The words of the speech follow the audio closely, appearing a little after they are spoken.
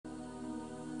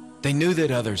They knew that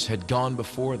others had gone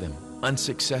before them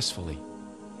unsuccessfully.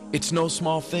 It's no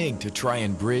small thing to try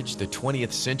and bridge the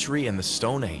 20th century and the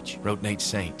Stone Age, wrote Nate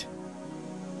Saint.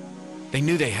 They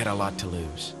knew they had a lot to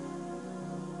lose.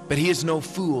 But he is no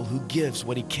fool who gives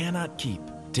what he cannot keep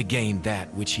to gain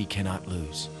that which he cannot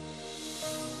lose.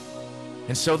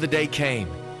 And so the day came,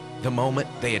 the moment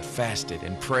they had fasted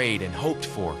and prayed and hoped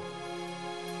for.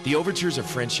 The overtures of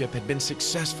friendship had been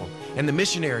successful, and the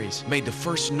missionaries made the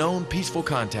first known peaceful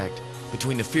contact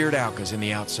between the feared aucas and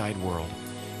the outside world,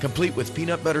 complete with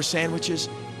peanut butter sandwiches,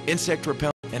 insect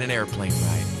repellent, and an airplane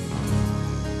ride.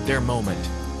 Their moment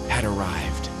had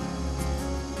arrived.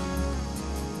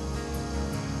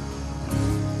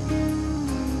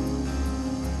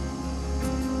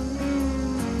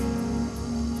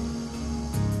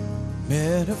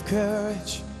 Men of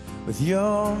courage, with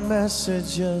your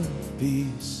message of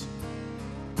peace,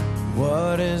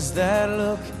 what is that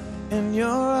look in your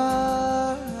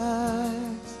eyes?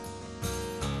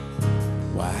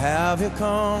 Why have you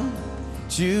come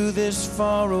to this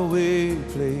faraway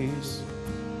place?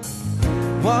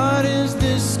 What is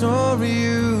this story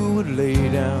you would lay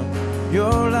down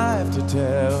your life to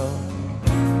tell?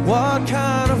 What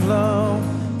kind of love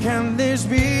can this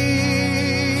be?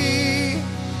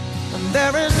 And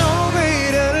there is no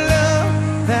greater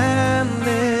love than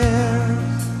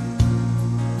this,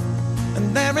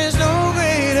 and there is no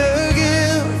greater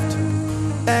gift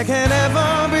that can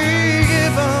ever be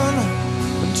given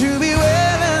than to be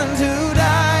willing to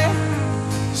die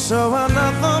so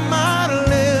another might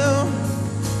live.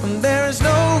 And there is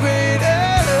no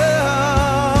greater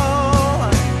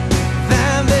love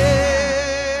than this.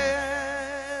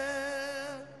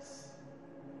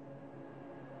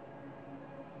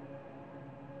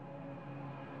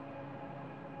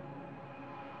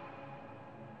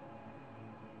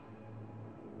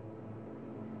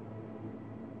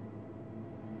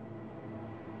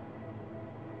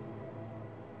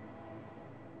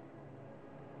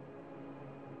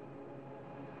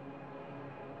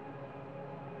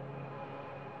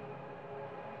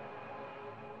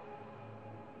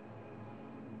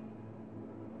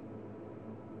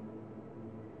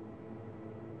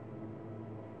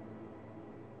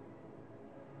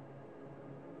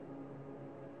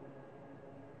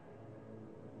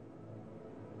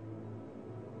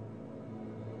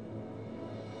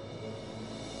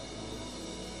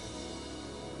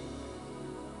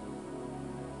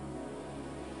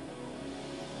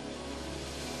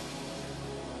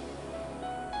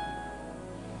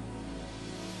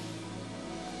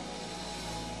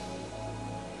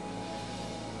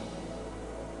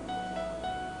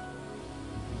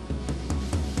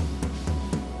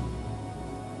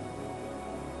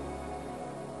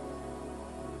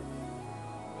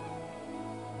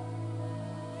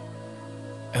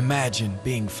 Imagine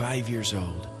being 5 years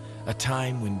old, a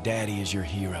time when Daddy is your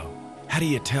hero. How do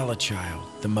you tell a child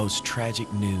the most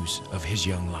tragic news of his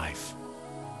young life?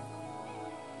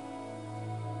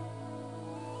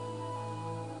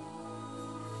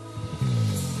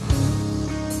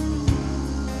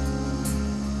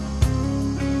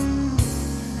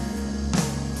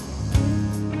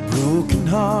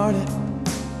 Broken-hearted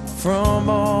from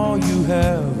all you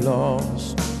have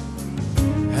lost,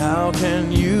 how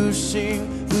can you sing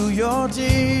through your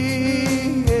tears?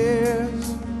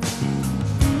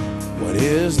 What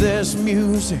is this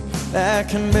music that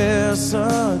can bear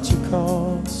such a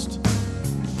cost?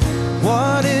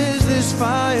 What is this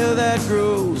fire that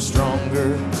grows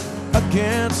stronger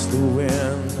against the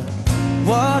wind?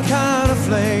 What kind of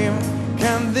flame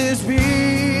can this be?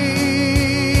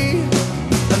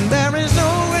 And there is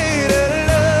no greater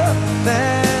love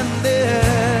than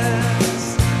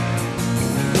this,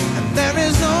 and there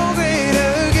is no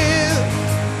greater gift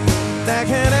that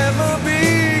can ever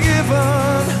be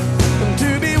given than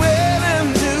to be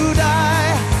willing to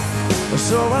die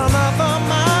so another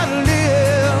might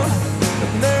live.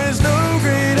 And there is no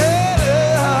greater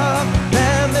love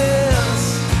than this.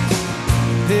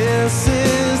 This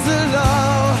is the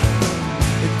law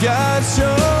that God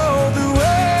showed the way.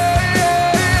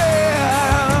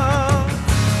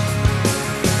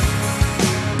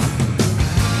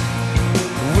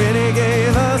 When He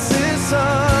gave us His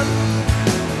Son,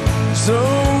 so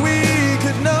we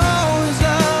could know His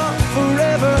love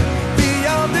forever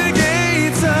beyond the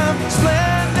gates of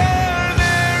splendor.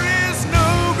 There is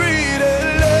no greater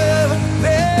love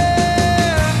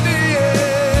than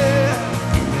this.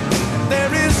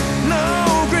 There is no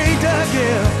greater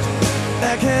gift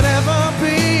that can ever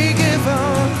be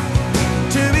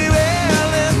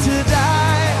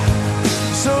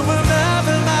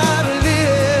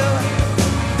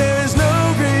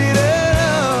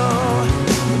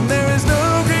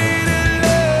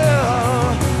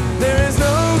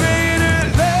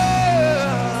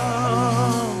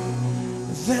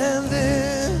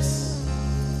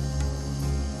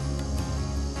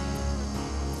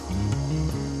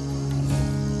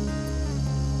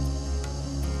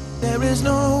is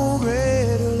no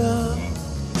greater love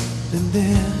than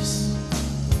this.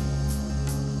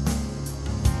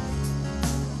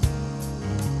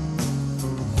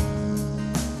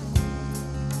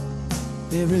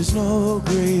 There is no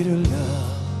greater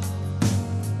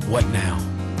love. What now?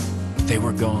 They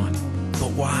were gone.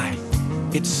 But why?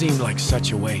 It seemed like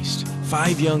such a waste.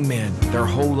 5 young men, their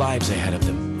whole lives ahead of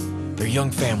them, their young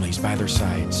families by their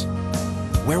sides.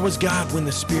 Where was God when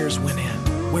the spears went in?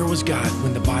 Where was God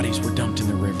when the bodies were dumped in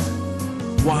the river?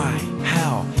 Why?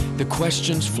 How? The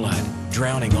questions flood,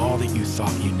 drowning all that you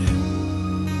thought you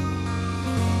knew.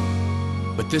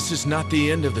 But this is not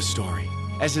the end of the story.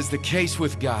 As is the case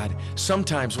with God,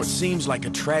 sometimes what seems like a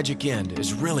tragic end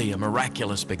is really a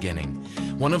miraculous beginning.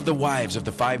 One of the wives of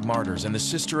the 5 martyrs and the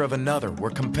sister of another were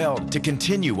compelled to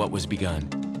continue what was begun.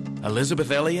 Elizabeth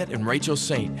Elliot and Rachel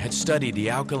Saint had studied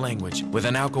the Auca language with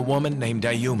an Auca woman named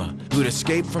Dayuma, who had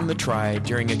escaped from the tribe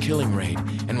during a killing raid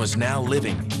and was now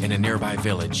living in a nearby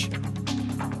village.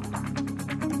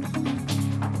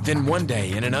 Then one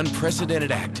day, in an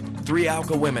unprecedented act, 3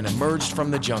 Auca women emerged from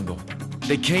the jungle.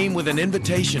 They came with an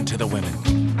invitation to the women.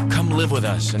 Come live with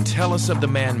us and tell us of the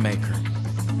man-maker.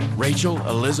 Rachel,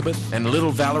 Elizabeth, and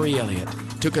little Valerie Elliot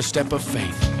took a step of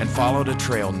faith and followed a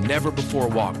trail never before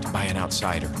walked by an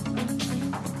outsider.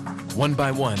 One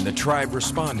by one, the tribe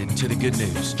responded to the good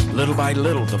news. Little by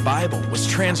little, the Bible was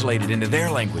translated into their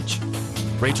language.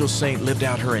 Rachel Saint lived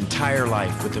out her entire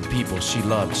life with the people she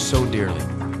loved so dearly.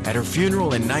 At her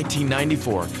funeral in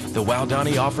 1994, the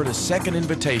Waodani offered a second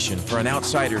invitation for an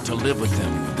outsider to live with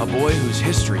them. A boy whose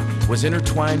history was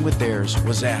intertwined with theirs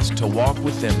was asked to walk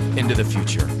with them into the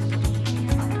future.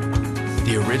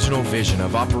 The original vision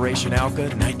of Operation Auca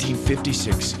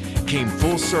 1956 came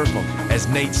full circle as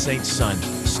Nate Saint's son,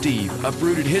 Steve,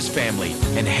 uprooted his family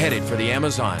and headed for the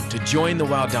Amazon to join the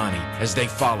Waodani as they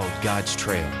followed God's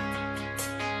trail.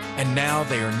 And now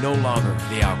they are no longer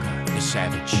the Auca, the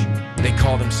savage. They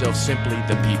call themselves simply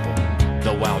the people,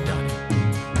 the Waodani.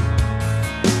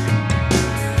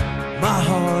 My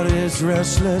heart is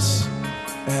restless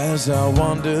as I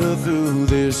wander through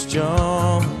this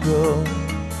jungle.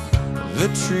 The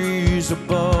trees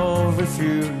above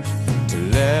refuse to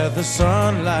let the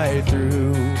sunlight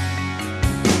through.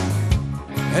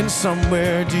 And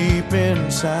somewhere deep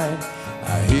inside,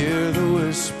 I hear the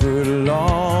whispered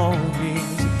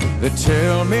longings that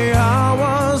tell me I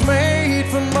was made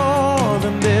for more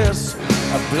than this.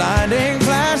 A blinding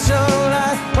flash of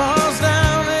light falls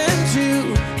down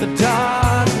into the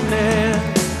darkness.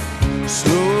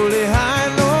 Slowly I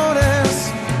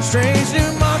notice strange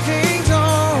new markings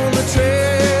on the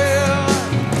trail.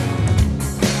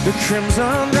 The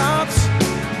crimson drops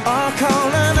are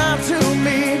calling out to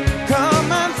me,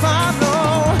 come and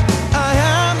follow. I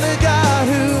am the God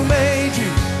who made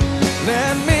you.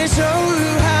 Let me show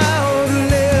you how to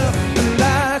live. And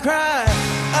I cry,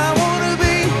 I want to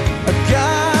be a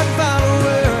God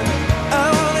follower. I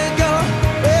want to go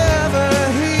wherever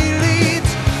He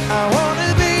leads. I want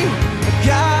to be a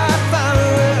God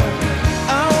follower.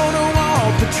 I want to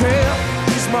walk the trail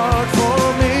He's marked for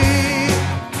me.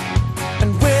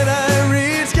 And when I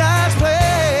reach God's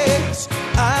place,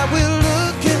 I will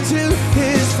look into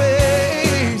His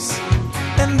face.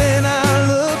 And then I'll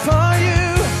look for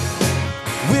you.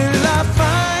 Will I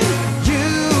find you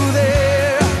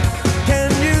there? Can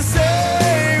you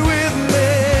say with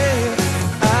me,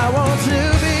 I want to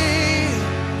be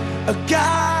a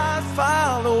God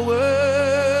follower.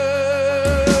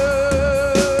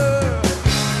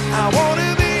 I want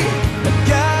to be a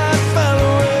God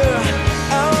follower.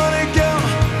 I want to go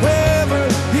wherever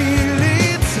He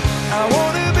leads. I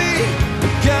want to be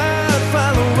a God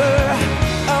follower.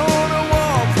 I want to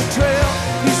walk the trail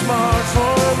He's marked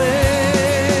for me.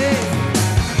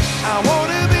 I want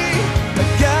to be a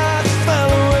God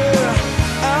follower.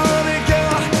 I want to go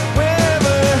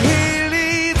wherever He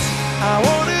leads. I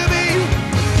want to be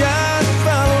a God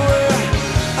follower.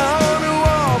 I want to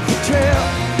walk the trail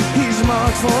He's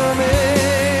marked for me.